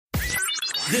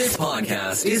This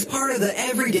podcast is part of the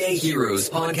Everyday Heroes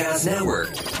Podcast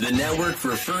Network, the network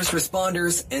for first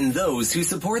responders and those who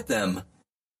support them.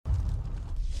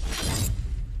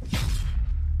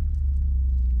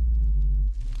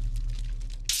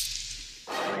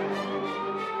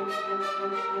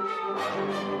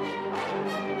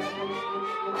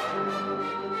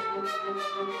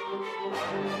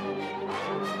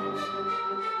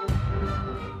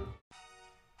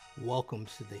 Welcome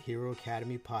to the Hero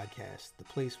Academy podcast, the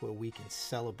place where we can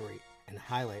celebrate and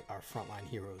highlight our frontline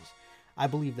heroes. I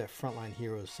believe that frontline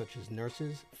heroes such as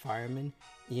nurses, firemen,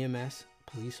 EMS,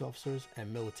 police officers,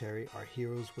 and military are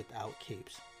heroes without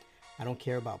capes. I don't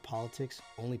care about politics,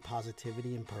 only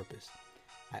positivity and purpose.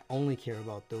 I only care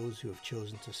about those who have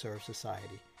chosen to serve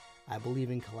society. I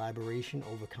believe in collaboration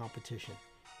over competition.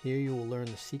 Here you will learn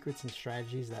the secrets and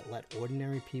strategies that let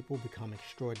ordinary people become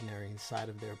extraordinary inside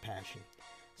of their passion.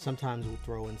 Sometimes we'll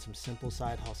throw in some simple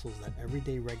side hustles that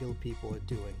everyday regular people are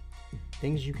doing.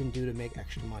 Things you can do to make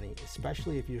extra money,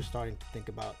 especially if you're starting to think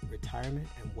about retirement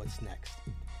and what's next.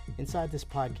 Inside this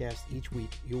podcast, each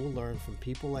week, you will learn from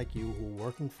people like you who are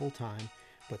working full-time,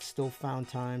 but still found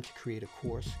time to create a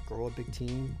course, grow a big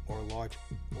team, or a large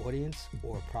audience,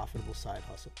 or a profitable side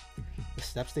hustle. The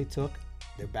steps they took,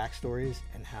 their backstories,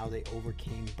 and how they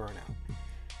overcame burnout.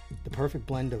 The perfect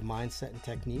blend of mindset and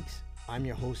techniques. I'm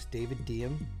your host, David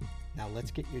Diem. Now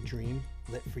let's get your dream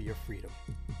lit for your freedom.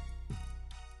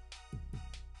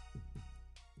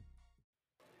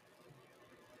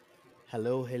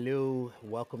 Hello.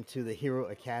 Welcome to the Hero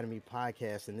Academy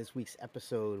podcast. In this week's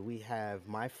episode, we have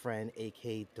my friend,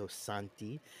 AK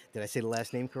Dozanti. Did I say the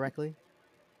last name correctly?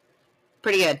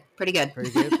 Pretty good. Pretty good?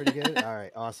 All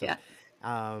right, awesome.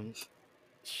 Yeah.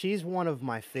 She's one of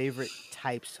my favorite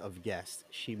types of guests.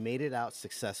 She made it out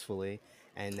successfully,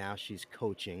 and now she's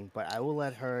coaching, but I will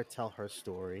let her tell her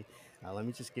story. Let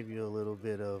me just give you a little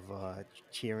bit of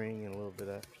cheering and a little bit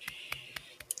of,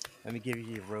 let me give you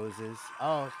your roses.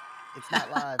 Oh, it's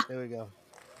not live. There we go.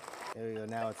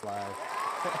 Now it's live.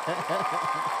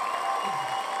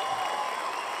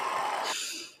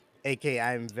 AK,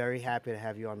 I'm very happy to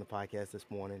have you on the podcast this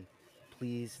morning.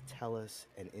 Please tell us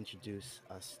and introduce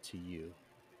us to you.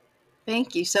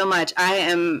 Thank you so much. I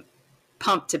am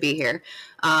pumped to be here.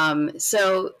 Just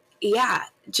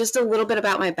a little bit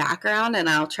about my background, and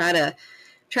I'll try to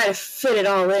fit it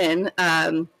all in.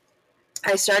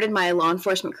 I started my law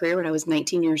enforcement career when I was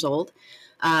 19 years old.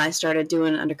 I started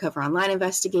doing undercover online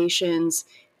investigations,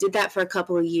 did that for a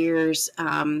couple of years.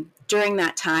 During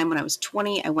that time, when I was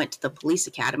 20, I went to the police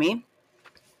academy.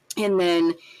 And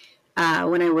then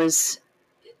when I was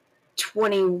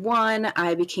 21,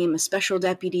 I became a special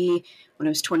deputy. When I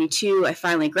was 22, I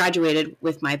finally graduated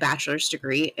with my bachelor's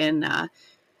degree in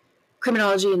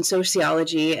criminology and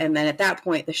sociology. And then at that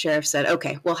point, the sheriff said,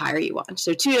 okay, we'll hire you on.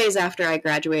 So 2 days after I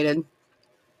graduated,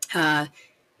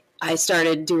 I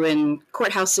started doing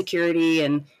courthouse security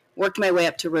and worked my way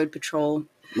up to road patrol.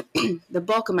 The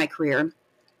bulk of my career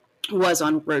was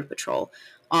on road patrol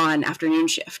on afternoon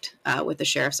shift with the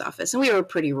sheriff's office. And we were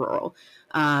pretty rural.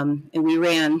 And we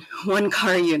ran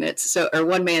one-car units, or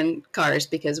one-man cars,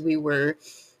 because we were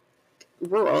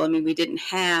rural. I mean, we didn't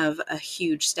have a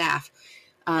huge staff.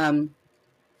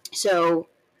 So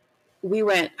we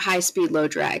went high-speed,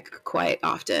 low-drag quite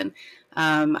often.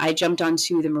 I jumped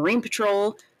onto the Marine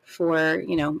Patrol for,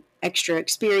 extra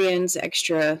experience,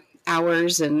 extra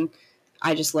hours, and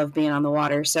I just love being on the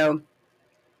water. So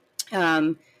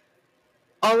all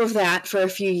of that for a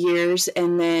few years,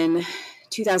 and then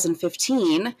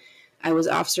 2015, I was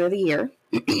Officer of the Year,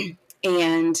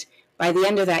 and by the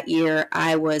end of that year,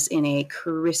 I was in a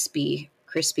crispy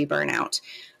burnout.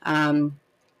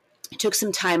 Took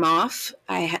some time off.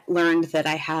 I learned that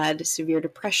I had severe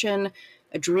depression,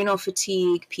 adrenal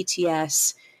fatigue,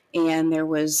 PTS, and there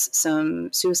was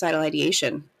some suicidal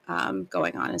ideation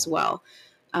going on as well.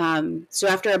 So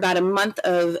after about a month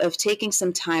of taking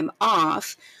some time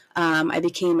off, I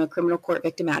became a criminal court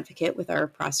victim advocate with our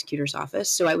prosecutor's office.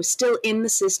 So I was still in the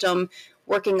system,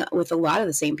 working with a lot of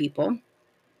the same people.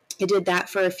 I did that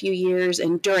for a few years.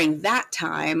 And during that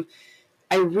time,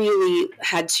 I really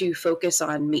had to focus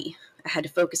on me. I had to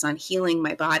focus on healing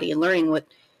my body and learning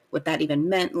what that even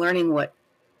meant, learning what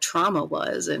trauma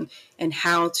was and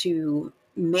how to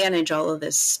manage all of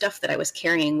this stuff that I was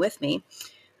carrying with me.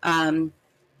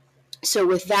 So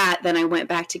with that, then I went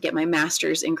back to get my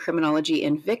master's in criminology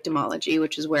and victimology,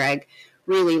 which is where I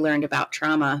really learned about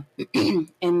trauma. And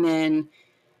then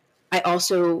I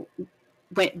also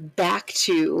went back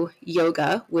to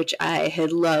yoga, which I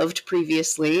had loved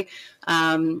previously,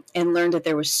 and learned that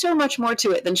there was so much more to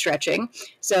it than stretching.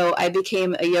 So I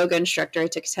became a yoga instructor. I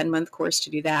took a 10-month course to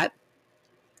do that.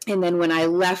 And then when I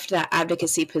left that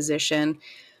advocacy position,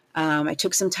 I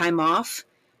took some time off,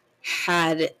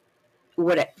 had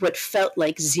what felt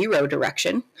like zero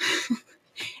direction.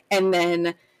 And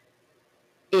then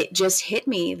it just hit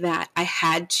me that I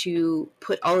had to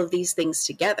put all of these things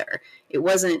together. It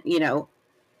wasn't,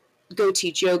 go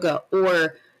teach yoga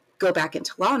or go back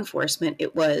into law enforcement.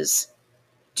 It was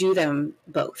do them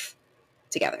both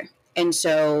together. And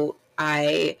so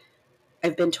I've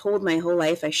been told my whole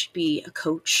life I should be a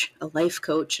coach, a life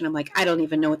coach. And I'm like, I don't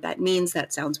even know what that means.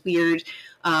 That sounds weird.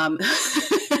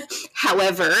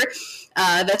 However,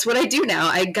 that's what I do now.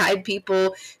 I guide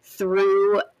people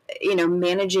through,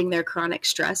 managing their chronic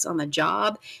stress on the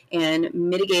job and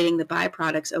mitigating the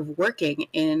byproducts of working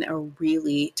in a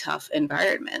really tough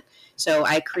environment. So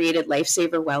I created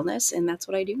Lifesaver Wellness, and that's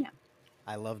what I do now.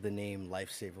 I love the name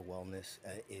Lifesaver Wellness.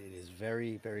 It is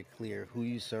very, very clear who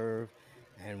you serve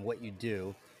and what you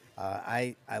do.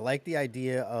 I like the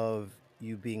idea of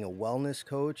you being a wellness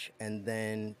coach and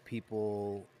then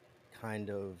people kind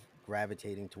of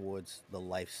gravitating towards the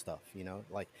life stuff.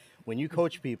 Like when you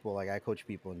coach people, like I coach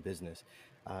people in business.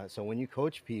 So when you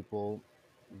coach people,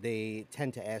 they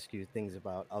tend to ask you things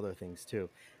about other things too.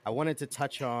 I wanted to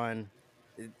touch on,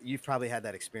 you've probably had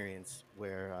that experience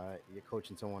where you're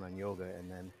coaching someone on yoga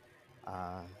and then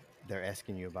uh, they're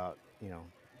asking you about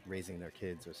raising their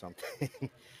kids or something.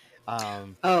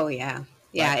 Oh yeah,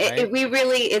 yeah. Right.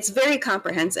 It's very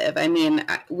comprehensive. I mean,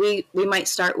 we might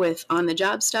start with on the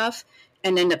job stuff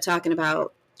and end up talking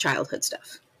about childhood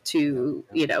stuff to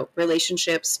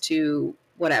relationships to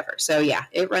whatever. So yeah,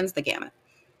 it runs the gamut.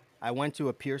 I went to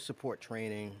a peer support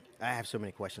training. I have so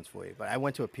many questions for you, but I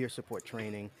went to a peer support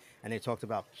training and they talked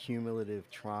about cumulative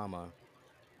trauma.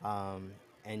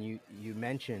 And you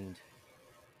mentioned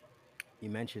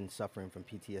suffering from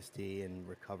PTSD and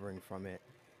recovering from it.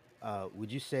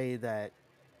 Would you say that,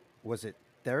 was it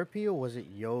therapy or was it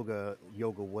yoga?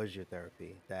 Yoga was your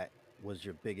therapy. That was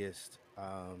your biggest, it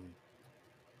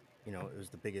was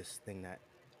the biggest thing that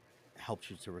helped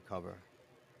you to recover.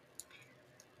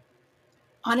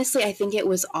 Honestly, I think it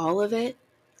was all of it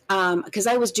because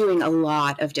I was doing a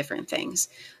lot of different things,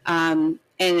 and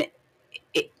it,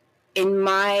 in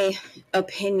my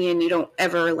opinion, you don't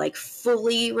ever like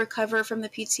fully recover from the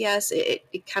PTS.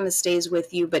 It kind of stays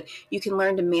with you, but you can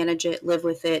learn to manage it, live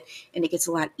with it, and it gets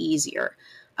a lot easier.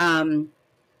 Um,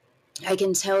 I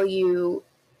can tell you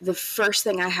the first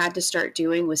thing I had to start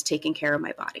doing was taking care of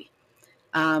my body.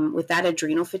 With that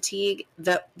adrenal fatigue,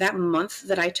 that month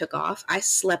that I took off, I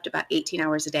slept about 18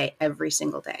 hours a day every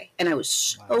single day. And I was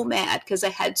so Wow. mad because I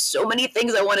had so many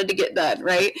things I wanted to get done,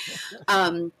 right?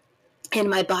 And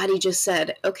my body just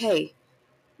said, okay,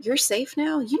 you're safe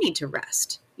now. You need to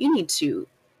rest. You need to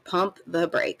pump the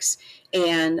brakes.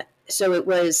 And so it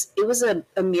was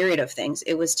a myriad of things.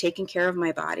 It was taking care of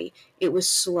my body. It was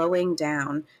slowing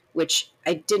down, which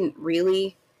I didn't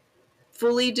really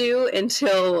fully do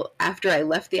until after I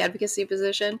left the advocacy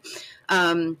position.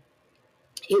 Um,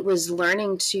 it was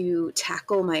learning to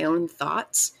tackle my own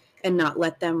thoughts and not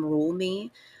let them rule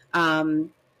me.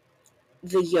 Um,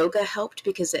 the yoga helped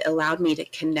because it allowed me to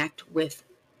connect with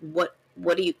what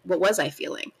was I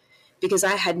feeling, because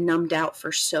I had numbed out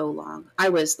for so long. I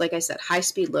was, like I said, high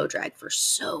speed low drag for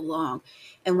so long,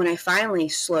 and when I finally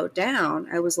slowed down,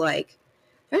 I was like,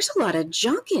 there's a lot of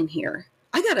junk in here.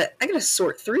 I gotta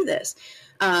sort through this.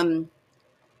 um,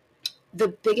 the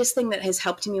biggest thing that has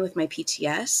helped me with my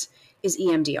PTS is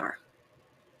EMDR.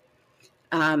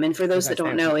 And for those that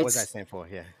don't know, What does that stand for?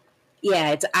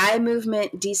 it's eye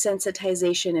movement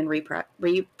desensitization and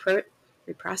reprocessing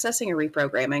or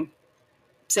reprogramming.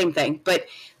 Same thing, but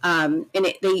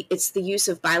it's the use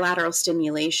of bilateral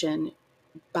stimulation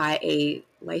by a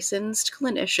licensed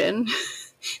clinician.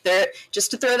 There, just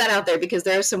to throw that out there, because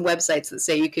there are some websites that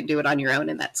say you can do it on your own,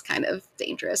 and that's kind of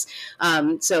dangerous.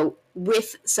 So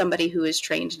with somebody who is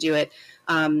trained to do it,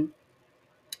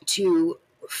 to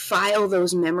file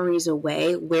those memories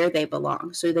away where they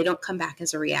belong, so they don't come back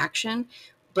as a reaction,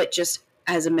 but just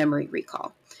as a memory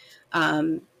recall.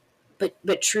 Um,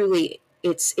 but truly,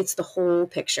 it's the whole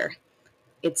picture.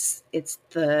 It's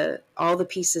the all the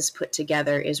pieces put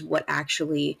together is what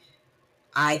actually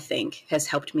I think has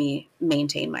helped me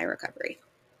maintain my recovery.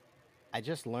 I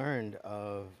just learned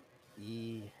of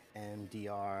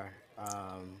EMDR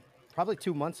probably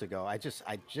 2 months ago. I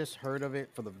just heard of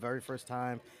it for the very first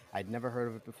time. I'd never heard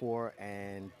of it before,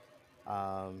 and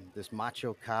this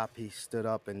macho cop, he stood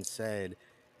up and said,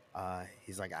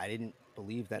 he's like, I didn't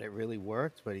believe that it really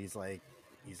worked, but he's like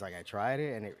I tried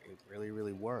it and it really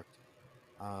really worked.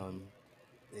 Um,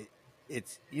 it,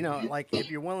 it's like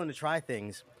if you're willing to try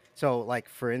things. So, like,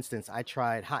 for instance, I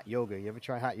tried hot yoga. You ever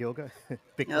try hot yoga?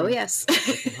 Oh, Bikram, yes.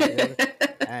 Bikram hot yoga.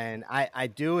 And I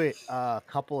do it a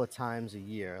couple of times a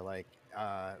year. Like,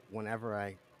 whenever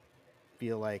I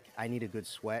feel like I need a good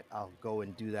sweat, I'll go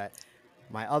and do that.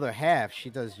 My other half,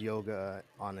 she does yoga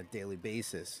on a daily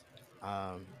basis.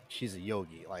 She's a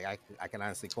yogi. Like, I can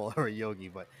honestly call her a yogi,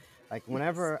 but like Nice.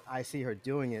 whenever I see her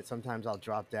doing it, sometimes I'll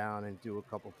drop down and do a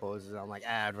couple poses. I'm like,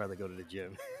 I'd rather go to the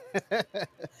gym.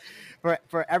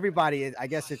 For everybody, I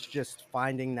guess it's just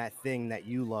finding that thing that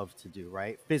you love to do,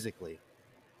 right? Physically.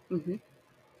 Hmm.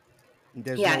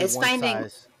 There's Yeah, no it's one finding,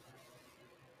 size.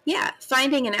 yeah,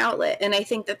 finding an outlet. And I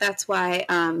think that that's why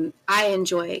I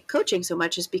enjoy coaching so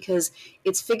much, is because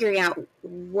it's figuring out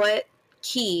what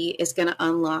key is going to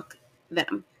unlock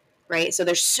them, right? So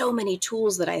there's so many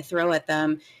tools that I throw at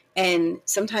them, and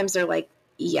sometimes they're like,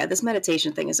 yeah, this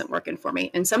meditation thing isn't working for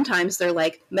me, and sometimes they're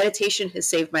like, meditation has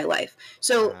saved my life.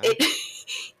 So Uh-huh.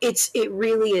 it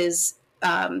really is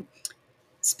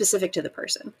specific to the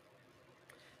person.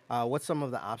 What's some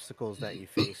of the obstacles that you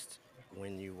faced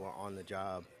when you were on the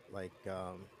job? Like,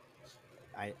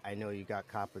 I know you got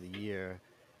Cop of the Year.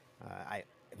 I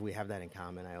We have that in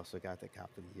common. I also got the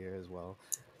Cop of the Year as well.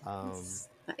 Um, That's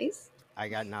nice. I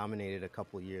got nominated a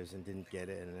couple years and didn't get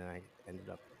it, and then I ended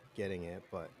up getting it.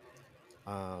 But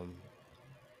um,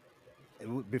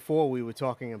 before we were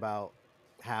talking about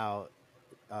how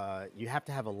you have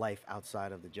to have a life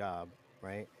outside of the job,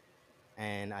 right?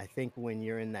 And I think when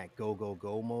you're in that go go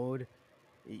go mode,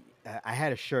 I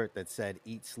had a shirt that said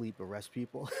 "Eat, sleep, arrest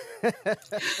people,"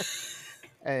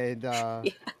 and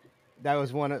Yeah. that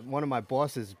was one of my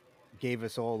bosses gave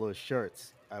us all those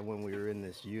shirts when we were in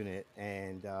this unit,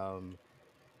 and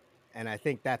I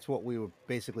think that's what we were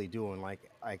basically doing. Like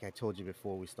I told you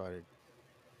before we started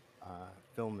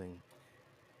filming,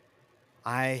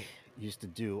 I used to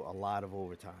do a lot of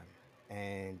overtime,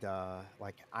 and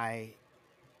like I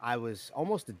was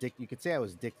almost addicted. You could say I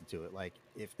was addicted to it. Like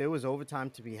if there was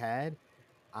overtime to be had,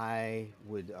 I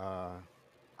would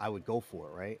I would go for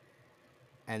it, right?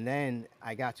 And then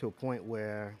I got to a point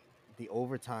where the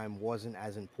overtime wasn't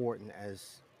as important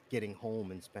as getting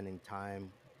home and spending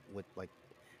time with like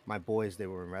my boys. They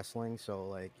were in wrestling, so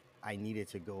like I needed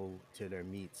to go to their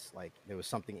meets. Like there was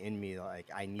something in me like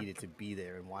I needed to be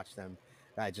there and watch them.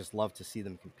 I just love to see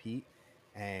them compete.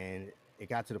 And it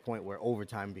got to the point where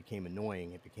overtime became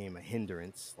annoying. It became a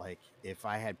hindrance. Like if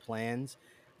I had plans,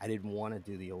 I didn't want to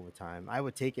do the overtime. I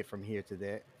would take it from here to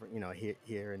there,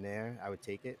 here and there. I would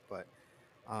take it, but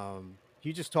can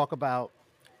you just talk about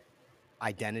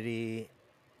identity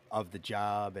of the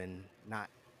job and not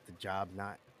the job,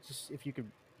 not just if you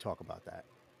could talk about that.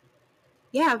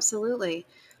 Yeah, absolutely.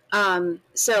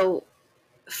 So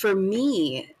for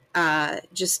me,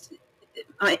 just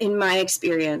in my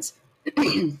experience,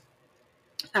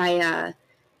 I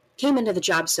came into the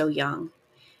job so young.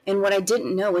 And what I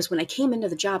didn't know was when I came into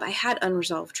the job, I had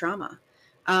unresolved trauma,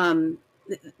 um,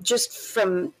 just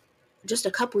from just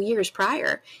a couple years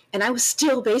prior. And I was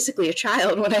still basically a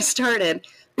child when I started.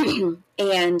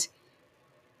 and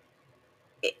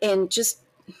just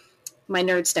my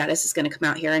nerd status is going to come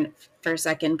out here for a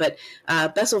second, but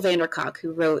Bessel van der Kolk,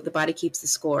 who wrote The Body Keeps the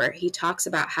Score, he talks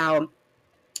about how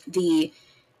the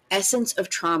essence of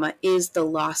trauma is the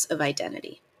loss of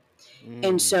identity.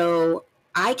 And Mm, so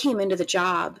I came into the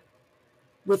job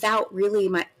without really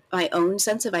my own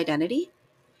sense of identity.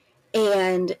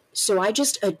 And so I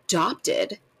just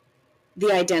adopted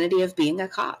the identity of being a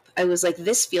cop. I was like,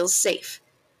 this feels safe.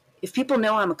 If people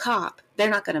know I'm a cop, they're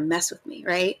not going to mess with me,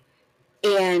 right?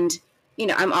 And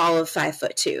I'm all of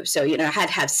 5'2", so I had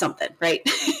to have something, right?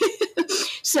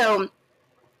 So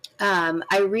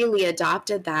I really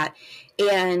adopted that,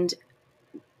 and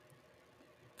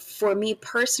for me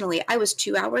personally, I was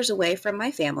 2 hours away from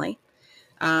my family.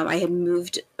 I had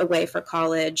moved away for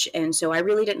college, and so I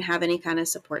really didn't have any kind of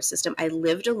support system. I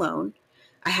lived alone.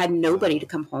 I had nobody to wow.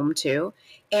 come home to,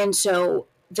 and so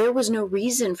there was no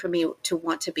reason for me to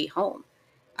want to be home.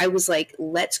 I was like,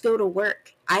 let's go to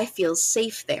work. I feel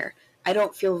safe there. I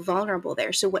don't feel vulnerable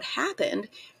there. So what happened,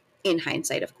 in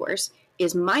hindsight, of course,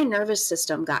 is my nervous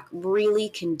system got really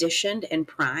conditioned and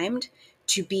primed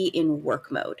to be in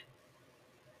work mode.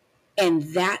 And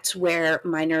that's where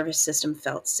my nervous system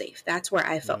felt safe. That's where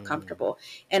I felt Mm, comfortable.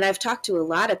 And I've talked to a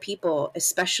lot of people,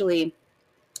 especially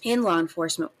in law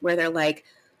enforcement, where they're like,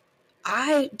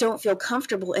 I don't feel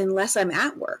comfortable unless I'm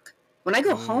at work. When I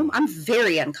go home, mm, I'm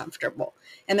very uncomfortable.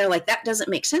 And they're like, that doesn't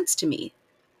make sense to me.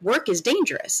 Work is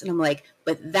dangerous. And I'm like,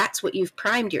 but that's what you've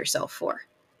primed yourself for.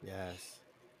 yes,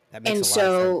 that makes And a lot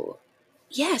of sense. so,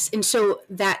 yes. And so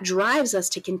that drives us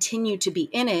to continue to be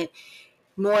in it,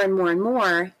 more and more and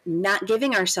more, not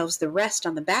giving ourselves the rest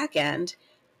on the back end,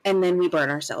 and then we burn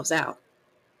ourselves out.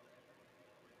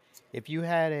 If you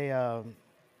had a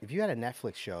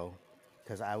Netflix show,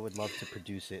 because I would love to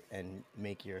produce it and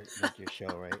make your show,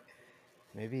 right?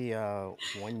 Maybe 1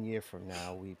 year from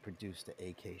now we produce the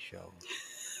AK show.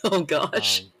 Oh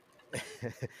gosh.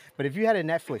 Um, but if you had a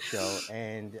Netflix show,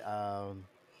 and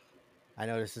I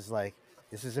know this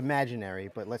is imaginary,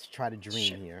 but let's try to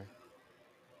dream Sure. here.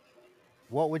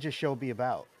 What would your show be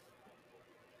about?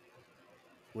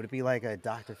 Would it be like a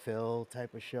Dr. Phil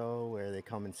type of show where they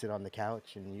come and sit on the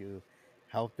couch and you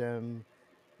help them?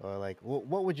 Or like,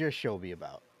 what would your show be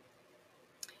about?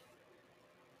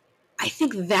 I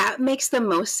think that makes the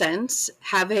most sense.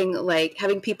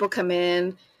 Having people come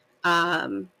in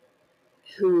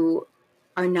who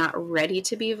are not ready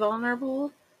to be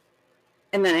vulnerable,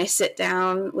 and then I sit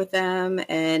down with them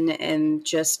and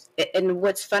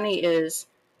what's funny is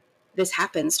this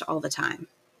happens to all the time.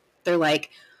 They're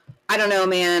like, I don't know,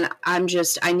 man. I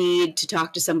need to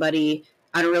talk to somebody.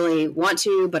 I don't really want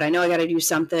to, but I know I got to do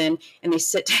something. And they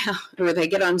sit down or they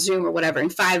get on Zoom or whatever. In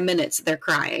 5 minutes, they're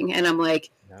crying. And I'm like,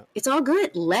 Yeah. it's all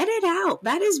good. Let it out.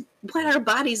 That is what our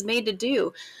body's made to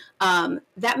do.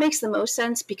 That makes the most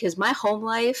sense because my home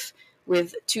life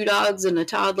with 2 dogs and a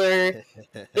toddler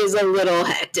is a little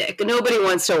hectic. Nobody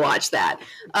wants to watch that.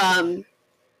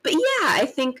 But yeah, I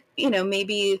think,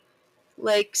 maybe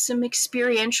like some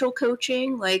experiential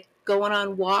coaching, like going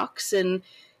on walks and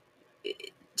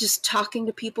just talking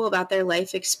to people about their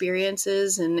life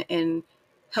experiences and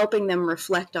helping them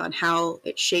reflect on how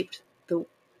it shaped the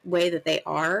way that they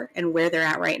are and where they're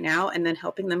at right now, and then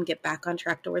helping them get back on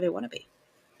track to where they want to be.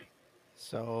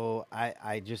 So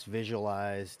I just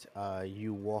visualized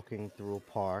you walking through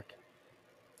a park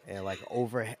and like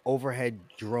overhead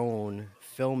drone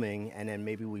filming, and then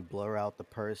maybe we blur out the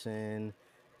person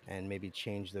and maybe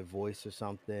change their voice or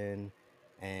something,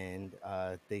 and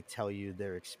they tell you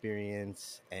their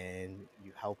experience, and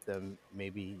you help them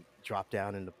maybe drop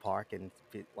down in the park and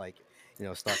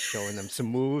start showing them some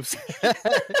moves.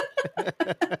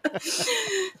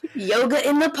 Yoga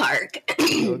in the park.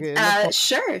 Yoga in the park.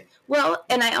 Sure. Well,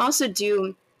 and I also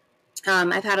do.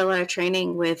 I've had a lot of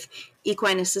training with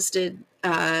equine assisted.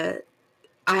 I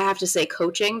have to say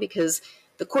coaching, because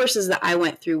the courses that I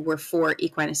went through were for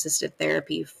equine assisted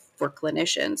therapy for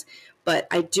clinicians, but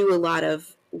I do a lot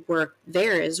of work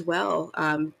there as well.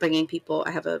 Bringing people,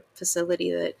 I have a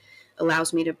facility that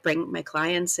allows me to bring my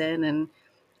clients in, and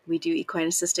we do equine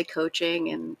assisted coaching,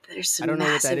 and there's I some don't know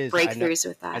what that massive is. breakthroughs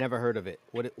with I that. never heard of it.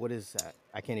 What is that?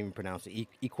 I can't even pronounce it.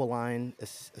 Equine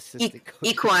assisted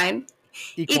coaching. Equine.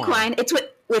 Equine. It's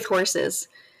with horses,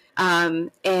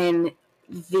 and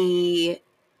the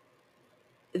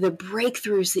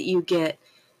breakthroughs that you get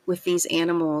with these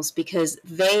animals, because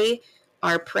they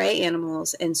are prey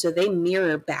animals, and so they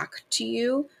mirror back to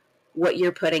you what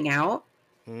you're putting out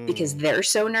because they're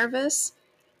so nervous.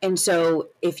 And so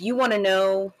if you want to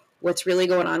know what's really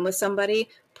going on with somebody,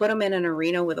 put them in an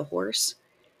arena with a horse.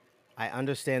 I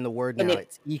understand the word And now.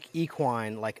 It's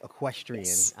equine, like equestrian.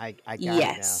 Yes. I got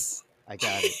Yes. it now. I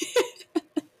got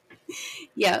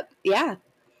it. Yeah.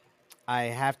 I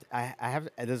have.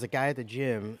 There's a guy at the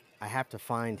gym. I have to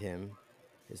find him.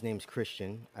 His name's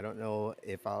Christian. I don't know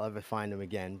if I'll ever find him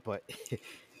again, but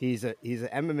he's an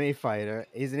MMA fighter.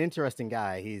 He's an interesting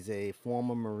guy. He's a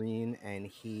former Marine, and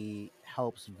he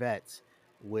helps vets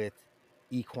with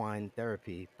equine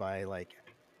therapy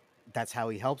that's how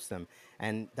he helps them.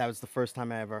 And that was the first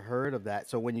time I ever heard of that.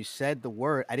 So when you said the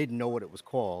word, I didn't know what it was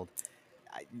called.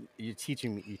 You're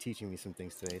teaching me some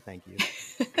things today. Thank you.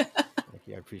 Thank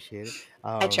you. I appreciate it.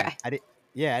 I try.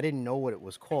 I didn't know what it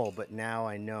was called, but now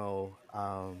I know.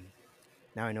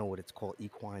 Now I know what it's called,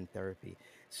 equine therapy.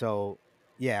 So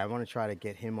yeah, I want to try to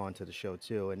get him onto the show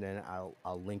too, and then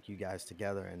I'll link you guys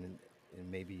together, and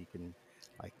maybe you can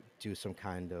like do some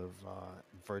kind of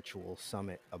virtual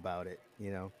summit about it.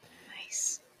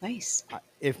 Nice.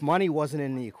 If money wasn't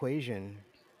in the equation,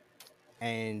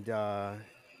 and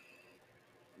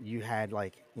you had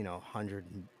 $100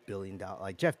 billion,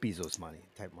 like Jeff Bezos money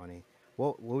type money,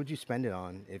 what would you spend it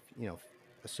on if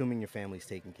assuming your family's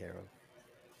taken care of?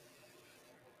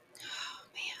 Oh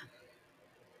man.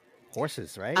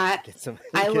 Horses, right?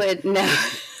 I would no.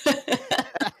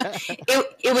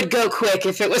 It would go quick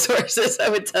if it was horses. I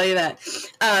would tell you that.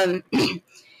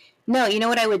 No, you know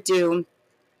what I would do?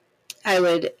 I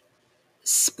would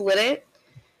split it,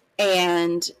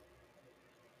 and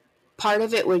part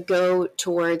of it would go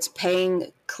towards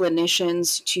paying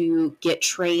clinicians to get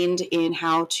trained in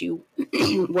how to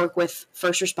work with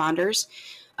first responders,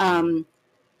 and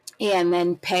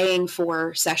then paying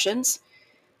for sessions.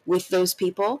 with those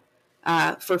people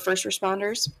for first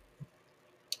responders.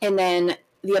 And then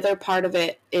the other part of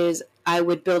it is I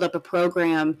would build up a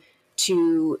program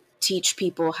to teach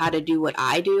people how to do what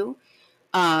I do.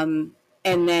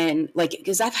 And then, like,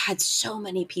 because I've had so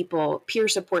many people, peer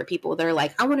support people, they're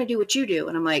like, I want to do what you do.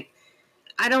 And I'm like,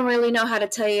 I don't really know how to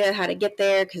tell you how to get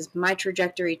there because my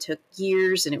trajectory took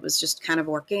years and it was just kind of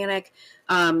organic.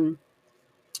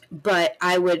 But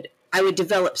I would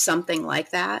develop something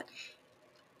like that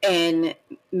and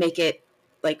make it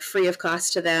like free of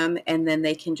cost to them, and then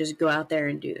they can just go out there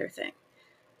and do their thing.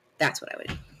 That's what I would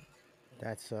do.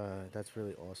 That's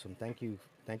really awesome. Thank you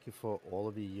for all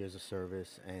of your years of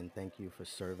service, and thank you for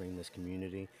serving this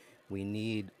community. We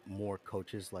need more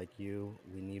coaches like you.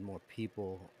 We need more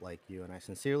people like you, and I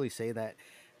sincerely say that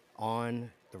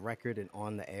on the record and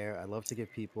on the air. I love to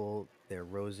give people their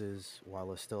roses while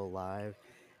they're still alive,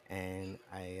 and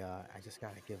I just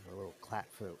gotta give a little clap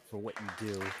for what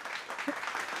you do.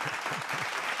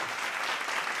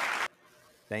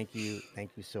 Thank you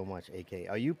so much, AK.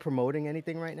 Are you promoting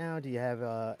anything right now? Do you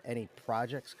have any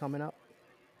projects coming up?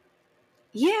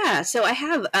 Yeah, so I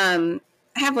have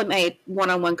like my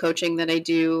one-on-one coaching that I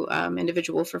do,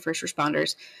 individual for first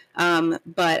responders.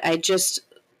 But I just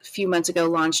a few months ago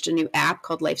launched a new app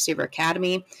called Lifesaver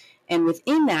Academy, and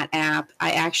within that app,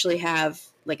 I actually have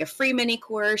like a free mini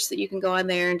course that you can go on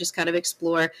there and just kind of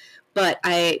explore. But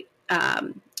I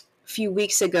a few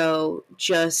weeks ago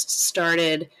just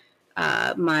started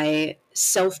my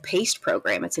self-paced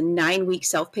program. It's a 9-week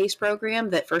self-paced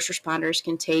program that first responders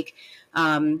can take.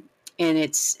 And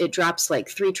it drops like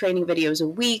 3 training videos a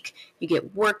week. You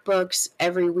get workbooks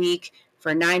every week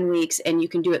for 9 weeks, and you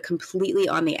can do it completely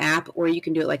on the app, or you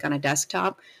can do it like on a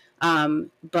desktop.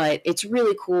 But it's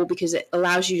really cool because it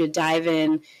allows you to dive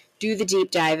in, do the deep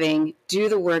diving, do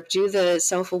the work, do the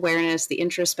self-awareness, the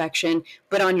introspection,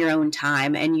 but on your own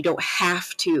time, and you don't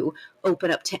have to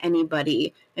open up to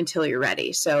anybody until you're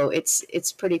ready. So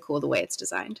it's pretty cool the way it's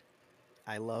designed.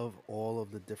 I love all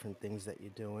of the different things that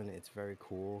you're doing. It's very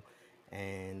cool.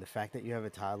 And the fact that you have a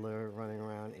toddler running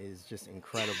around is just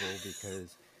incredible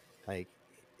because like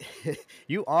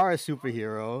you are a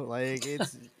superhero. Like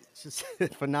it's just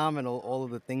phenomenal all of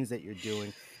the things that you're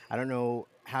doing. I don't know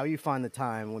how you find the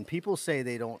time when people say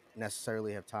they don't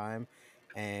necessarily have time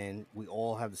and we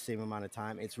all have the same amount of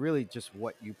time. It's really just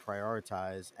what you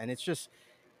prioritize, and it's just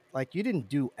like you didn't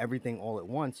do everything all at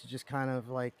once. You just kind of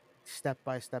like step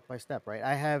by step, right?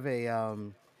 I have a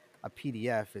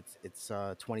PDF. It's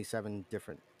 27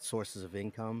 different sources of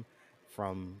income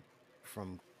from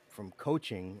from from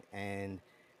coaching, and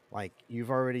like you've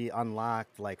already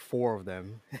unlocked like 4 of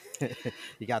them.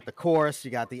 You got the course,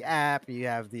 you got the app, you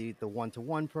have the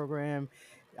one-to-one program,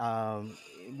 and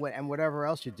whatever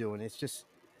else you're doing. It's just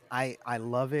I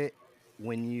love it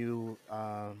when you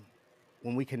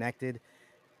when we connected.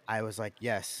 I was like,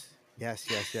 yes, yes,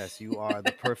 yes, yes. You are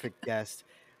the perfect guest.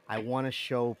 I want to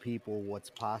show people what's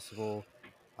possible,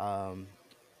 um,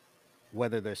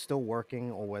 whether they're still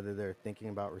working or whether they're thinking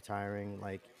about retiring.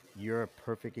 Like, you're a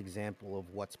perfect example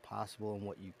of what's possible and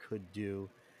what you could do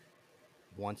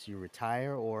once you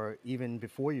retire or even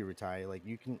before you retire. Like,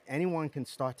 anyone can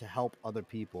start to help other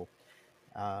people.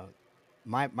 Uh,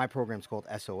 my program's called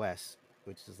SOS,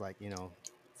 which is like,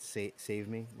 save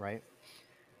me, right?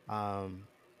 um,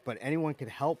 but anyone could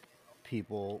help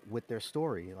people with their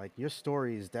story. Like your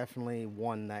story is definitely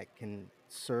one that can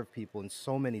serve people in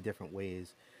so many different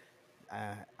ways.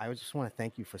 I just want to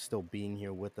thank you for still being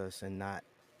here with us and not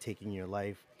taking your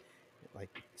life. Like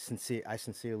I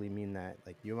sincerely mean that.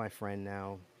 Like you're my friend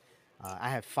now. I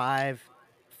have five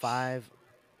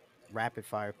rapid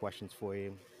fire questions for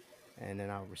you, and then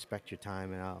I'll respect your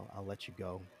time and I'll let you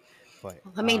go. But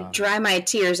Let me dry my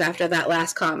tears after that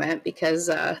last comment because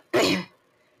a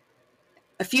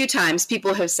few times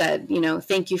people have said,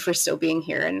 thank you for still being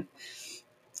here. And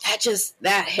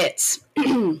that hits.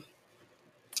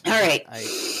 All right.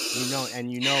 Because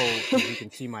you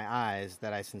can see my eyes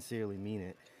that I sincerely mean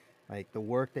it. Like the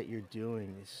work that you're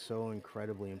doing is so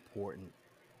incredibly important,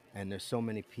 and there's so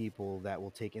many people that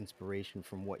will take inspiration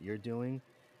from what you're doing.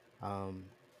 Um,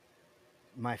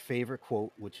 my favorite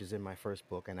quote, which is in my first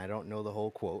book, and I don't know the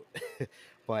whole quote,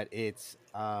 but it's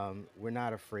we're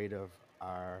not afraid of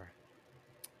our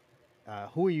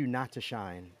who are you not to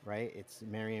shine, right? It's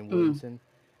Marianne Mm. Williamson.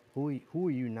 Who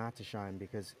are you not to shine?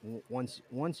 Because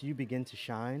once you begin to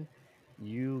shine,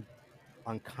 you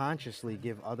unconsciously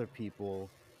give other people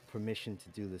permission to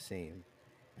do the same.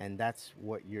 And that's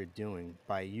what you're doing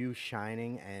by you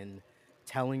shining and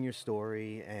telling your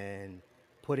story and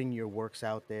putting your works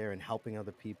out there and helping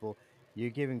other people. You're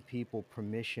giving people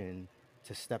permission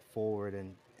to step forward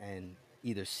and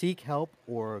either seek help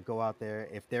or go out there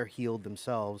if they're healed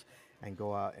themselves and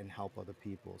go out and help other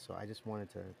people. So I just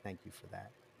wanted to thank you for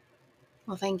that.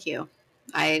 Well, thank you.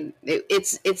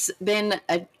 It's been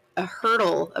a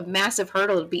hurdle, a massive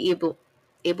hurdle to be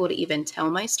able to even tell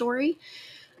my story,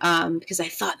 because I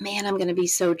thought, man, I'm going to be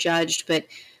so judged. But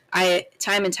I,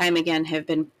 time and time again, have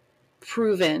been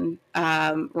proven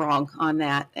wrong on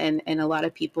that, and a lot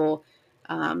of people,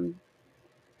 um,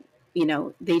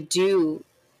 they do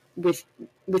with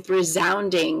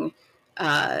resounding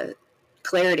uh,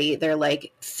 clarity. They're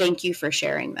like, "Thank you for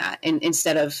sharing that," and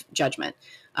instead of judgment.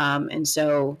 And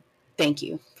so, thank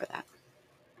you for that.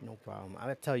 No problem.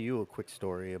 I'll tell you a quick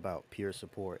story about peer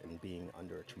support and being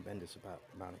under a tremendous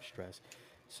amount of stress.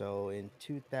 So in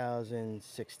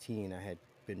 2016, I had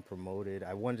been promoted.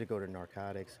 I wanted to go to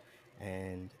narcotics,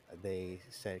 and they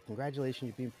said, "Congratulations,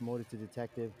 you're being promoted to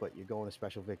detective, but you're going to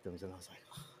special victims." And I was like,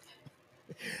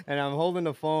 and I'm holding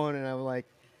the phone, and I'm like,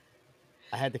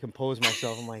 I had to compose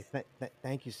myself. I'm like,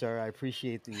 "Thank you, sir. I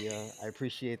appreciate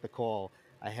the call."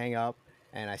 I hang up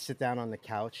and I sit down on the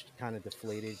couch, kind of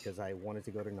deflated because I wanted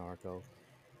to go to narco,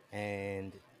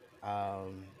 and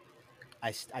um,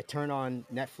 I turn on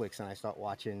Netflix and I start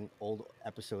watching old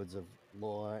episodes of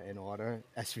Law and Order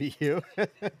SVU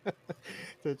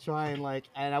to try and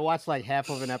and I watched like half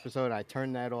of an episode. I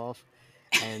turned that off,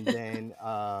 and then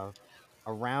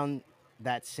around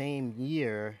that same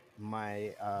year,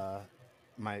 my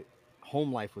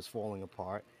home life was falling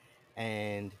apart,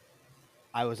 and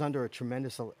I was under a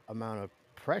tremendous amount of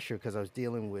pressure because I was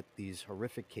dealing with these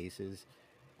horrific cases,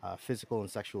 physical and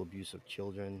sexual abuse of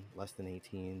children less than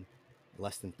 18,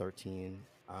 less than 13.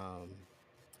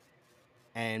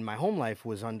 And my home life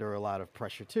was under a lot of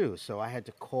pressure too. So I had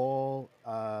to call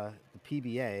the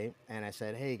PBA and I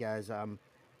said, "Hey guys,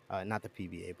 not the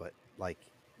PBA, but like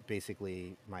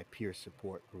basically my peer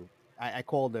support group." I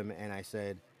called them and I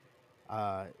said,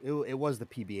 it was the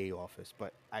PBA office,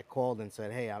 but I called and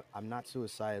said, "Hey, I'm not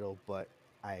suicidal, but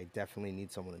I definitely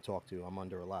need someone to talk to. I'm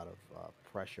under a lot of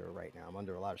pressure right now. I'm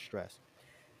under a lot of stress.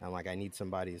 I'm like, I need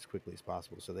somebody as quickly as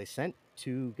possible." So they sent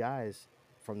two guys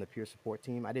from the peer support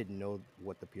team. I didn't know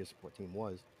what the peer support team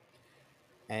was,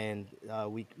 and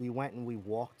we went and we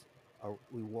walked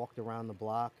around the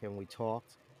block and we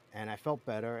talked, and I felt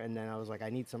better. And then I was like, I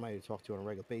need somebody to talk to on a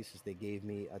regular basis. They gave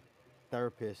me a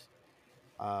therapist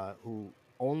who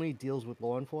only deals with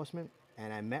law enforcement.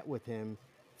 And I met with him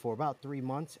for about 3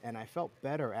 months, and I felt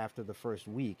better after the first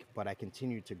week. But I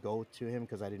continued to go to him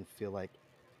because I didn't feel like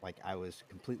I was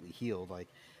completely healed.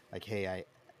 Hey,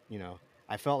 you know,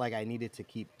 I felt like I needed to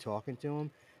keep talking to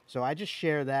him. So I just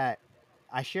share that.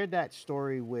 I shared that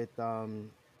story with a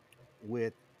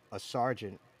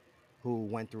sergeant who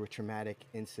went through a traumatic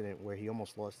incident where he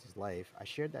almost lost his life. I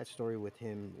shared that story with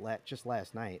him just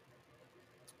last night,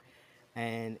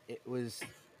 and it was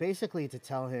basically to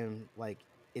tell him like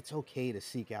it's okay to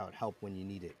seek out help when you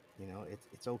need it.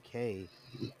 It's okay,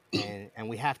 and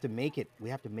we have to make it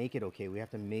okay. We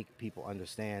have to make people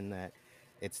understand that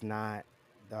it's not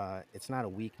it's not a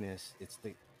weakness. It's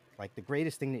the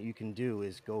greatest thing that you can do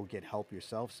is go get help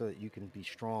yourself so that you can be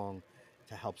strong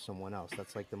to help someone else.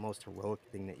 That's like the most heroic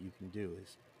thing that you can do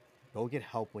is go get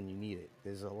help when you need it.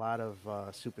 There's a lot of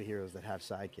superheroes that have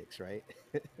sidekicks, right?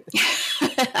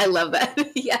 I love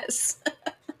that. Yes.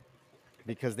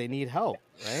 Because they need help,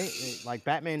 right? Like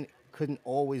Batman couldn't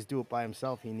always do it by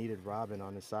himself. He needed Robin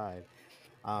on his side.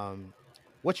 Um,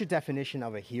 what's your definition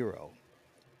of a hero?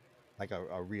 Like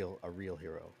a real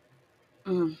hero?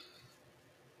 Mm,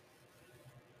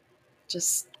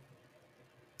 just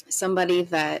somebody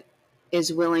that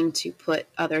is willing to put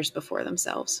others before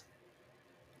themselves.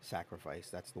 Sacrifice.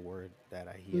 That's the word that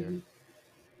I hear.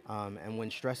 Hmm. And when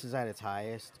stress is at its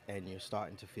highest and you're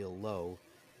starting to feel low,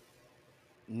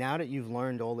 now that you've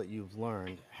learned all that you've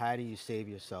learned, how do you save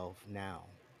yourself now?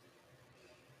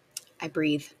 I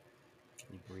breathe.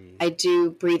 You breathe. I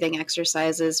do breathing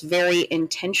exercises, very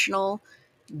intentional,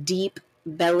 deep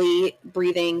belly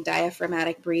breathing,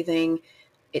 diaphragmatic breathing.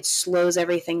 It slows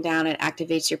everything down. It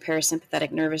activates your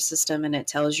parasympathetic nervous system, and it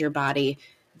tells your body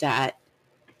that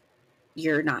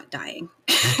you're not dying.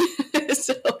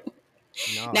 So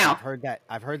No, I've now heard that.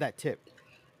 I've heard that tip.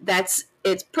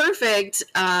 it's perfect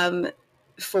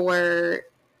for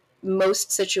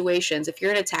most situations. If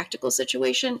you're in a tactical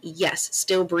situation, yes,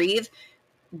 still breathe,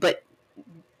 but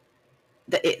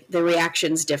the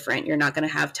reaction's different. You're not going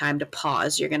to have time to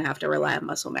pause. You're going to have to rely on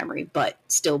muscle memory, but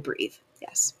still breathe.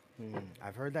 Yes.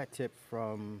 I've heard that tip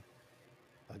from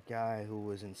a guy who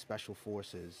was in special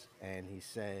forces, and he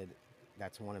said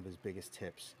that's one of his biggest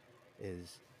tips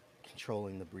is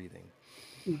controlling the breathing.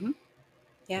 Mm-hmm.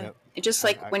 Yeah. Yep. It's just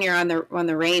like when you're on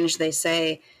the range, they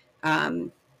say,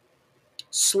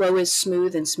 slow is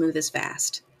smooth and smooth is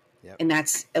fast. Yep. And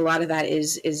that's a lot of that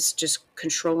is just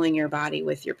controlling your body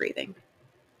with your breathing.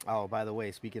 Oh, by the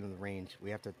way, speaking of the range, we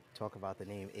have to talk about the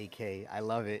name AK. I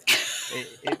love it.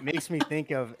 It makes me think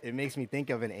of an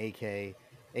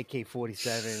AK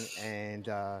 47, and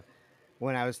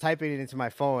when I was typing it into my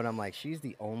phone, I'm like, she's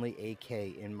the only AK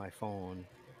in my phone.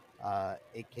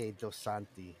 AK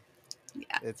Dozanti.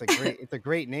 Yeah. It's a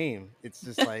great name. It's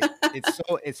just like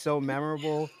it's so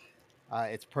memorable.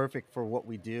 It's perfect for what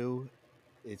we do.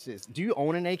 It's just. Do you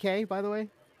own an AK, by the way?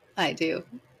 I do.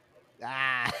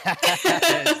 Ah,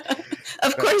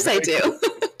 Of course I very cool.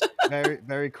 do.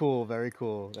 Very cool. Very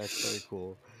cool. That's very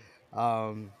cool.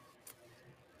 Um,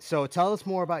 so tell us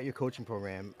more about your coaching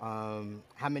program.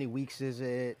 How many weeks is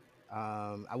it?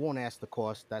 I won't ask the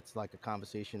cost. That's like a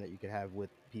conversation that you could have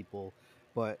with people.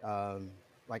 But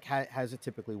like, how does it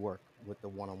typically work with the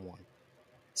one-on-one?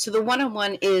 So the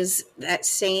one-on-one is that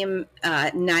same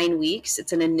 9 weeks.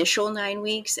 It's an initial 9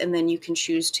 weeks, and then you can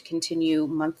choose to continue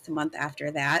month to month after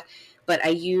that. But I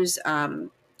use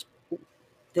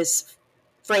this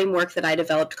framework that I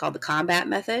developed called the combat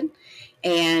method,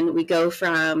 and we go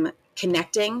from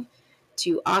connecting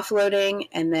to offloading,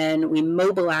 and then we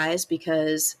mobilize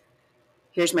because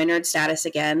here's my nerd status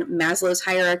again. Maslow's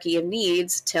hierarchy of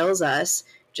needs tells us,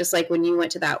 just like when you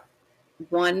went to that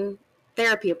one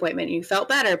therapy appointment and you felt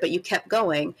better, but you kept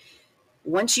going,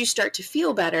 once you start to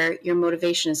feel better, your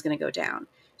motivation is going to go down.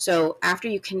 So after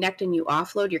you connect and you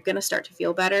offload, you're going to start to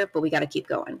feel better, but we got to keep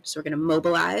going. So we're going to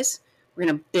mobilize, we're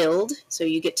going to build. So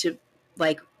you get to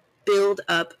like build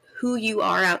up who you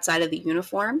are outside of the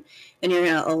uniform, and you're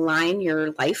going to align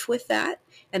your life with that.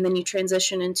 And then you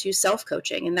transition into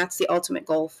self-coaching. And that's the ultimate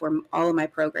goal for all of my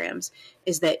programs,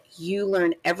 is that you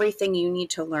learn everything you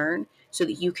need to learn so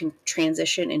that you can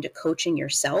transition into coaching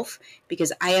yourself,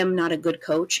 because I am not a good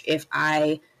coach if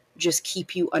I just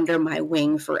keep you under my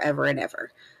wing forever and ever.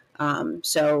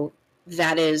 So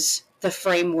that is the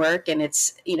framework, and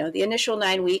it's, the initial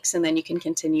 9 weeks, and then you can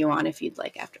continue on if you'd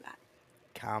like after that.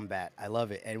 Combat. I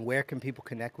love it. And where can people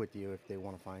connect with you if they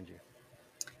want to find you?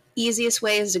 Easiest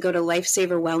way is to go to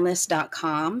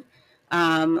lifesaverwellness.com,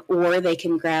 or they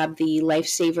can grab the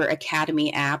Lifesaver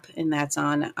Academy app, and that's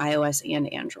on iOS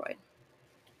and Android.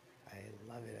 I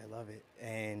love it. I love it.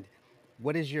 And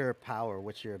what is your power?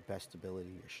 What's your best ability,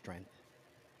 your strength?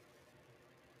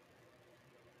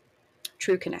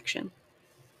 True connection.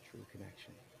 True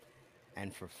connection.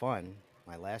 And for fun,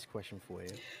 my last question for you.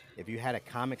 If you had a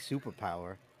comic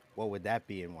superpower, what would that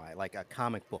be and why? Like a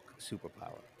comic book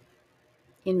superpower.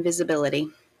 Invisibility.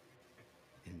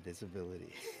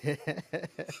 Invisibility.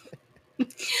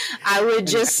 I would and,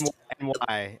 just. and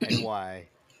why? And why?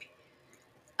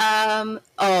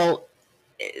 Oh,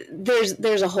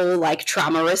 there's a whole like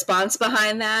trauma response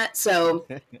behind that. So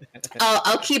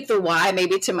I'll keep the why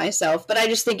maybe to myself, but I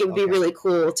just think it would be really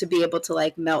cool to be able to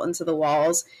like melt into the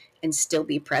walls and still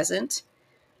be present.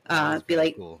 Be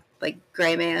like cool. Like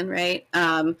Gray Man, right?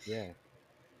 Yeah.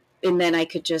 And then I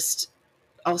could just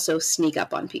also sneak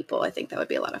up on people. I think that would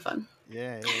be a lot of fun.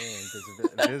 Yeah.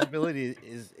 Invisibility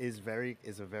is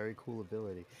a very cool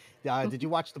ability. Did you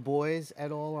watch The Boys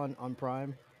at all on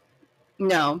Prime?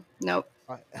 No, nope.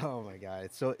 Oh my god,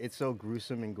 it's so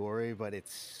gruesome and gory, but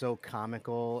it's so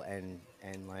comical and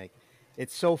like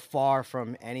it's so far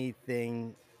from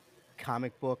anything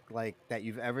comic book like that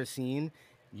you've ever seen.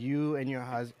 You and your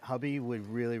hubby would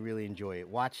really enjoy it.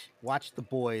 Watch The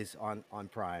Boys on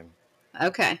Prime.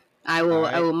 Okay, I All will.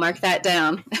 I right. will mark that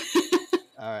down.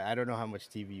 I don't know how much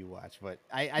TV you watch, but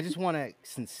I just want to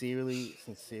sincerely,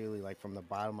 like from the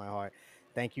bottom of my heart,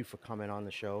 thank you for coming on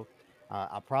the show.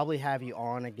 I'll probably have you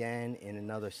on again in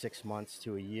another 6 months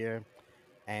to a year,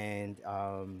 and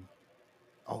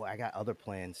oh, I got other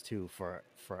plans too for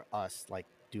us, like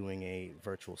doing a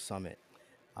virtual summit.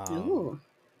 Um, Ooh.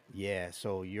 yeah,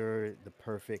 so you're the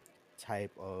perfect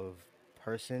type of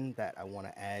person that I want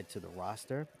to add to the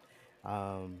roster.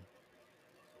 Um,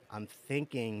 I'm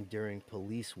thinking during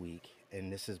police week,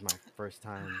 and this is my first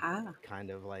time Aha. kind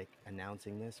of like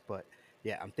announcing this, but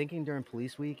yeah, I'm thinking during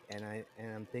police week, and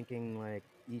I'm thinking like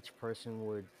each person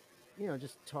would,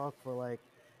 just talk for like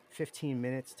 15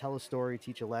 minutes, tell a story,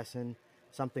 teach a lesson,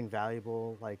 something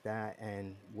valuable like that,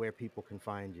 and where people can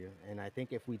find you. And I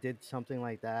think if we did something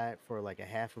like that for like a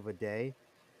half of a day,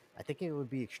 I think it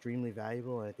would be extremely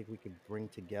valuable, and I think we could bring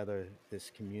together this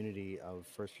community of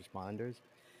first responders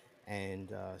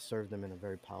and serve them in a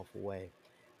very powerful way.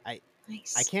 I I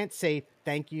Nice. can't say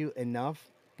thank you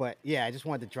enough, but yeah, I just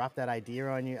wanted to drop that idea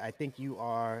on you. I think you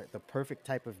are the perfect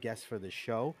type of guest for the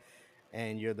show,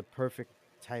 and you're the perfect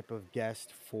type of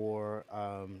guest for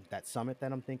that summit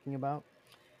that I'm thinking about.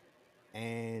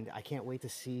 And I can't wait to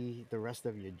see the rest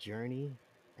of your journey.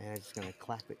 And I'm just gonna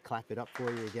clap it up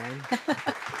for you again.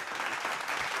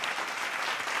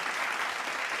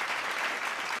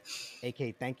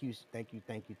 AK, thank you. I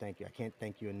can't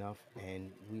thank you enough.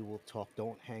 And we will talk.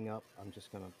 Don't hang up. I'm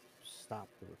just gonna stop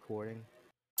the recording.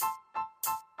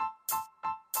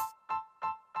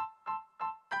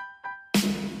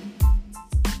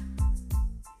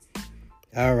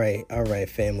 All right,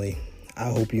 family. I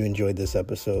hope you enjoyed this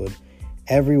episode.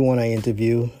 Everyone I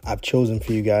interview, I've chosen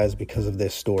for you guys because of their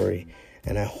story,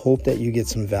 and I hope that you get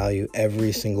some value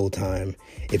every single time.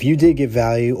 If you did get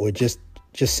value or just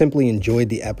simply enjoyed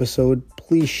the episode,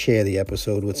 please share the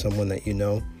episode with someone that you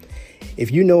know.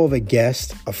 If you know of a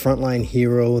guest, a frontline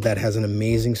hero that has an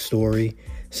amazing story,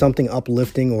 something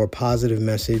uplifting or a positive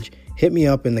message, hit me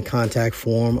up in the contact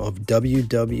form of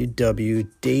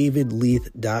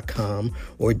www.davidleith.com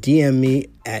or DM me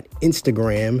at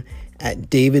Instagram at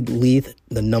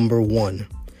davidleith1.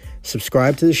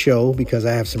 Subscribe to the show because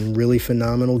I have some really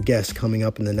phenomenal guests coming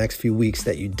up in the next few weeks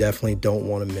that you definitely don't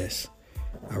want to miss.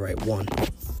 All right, 1.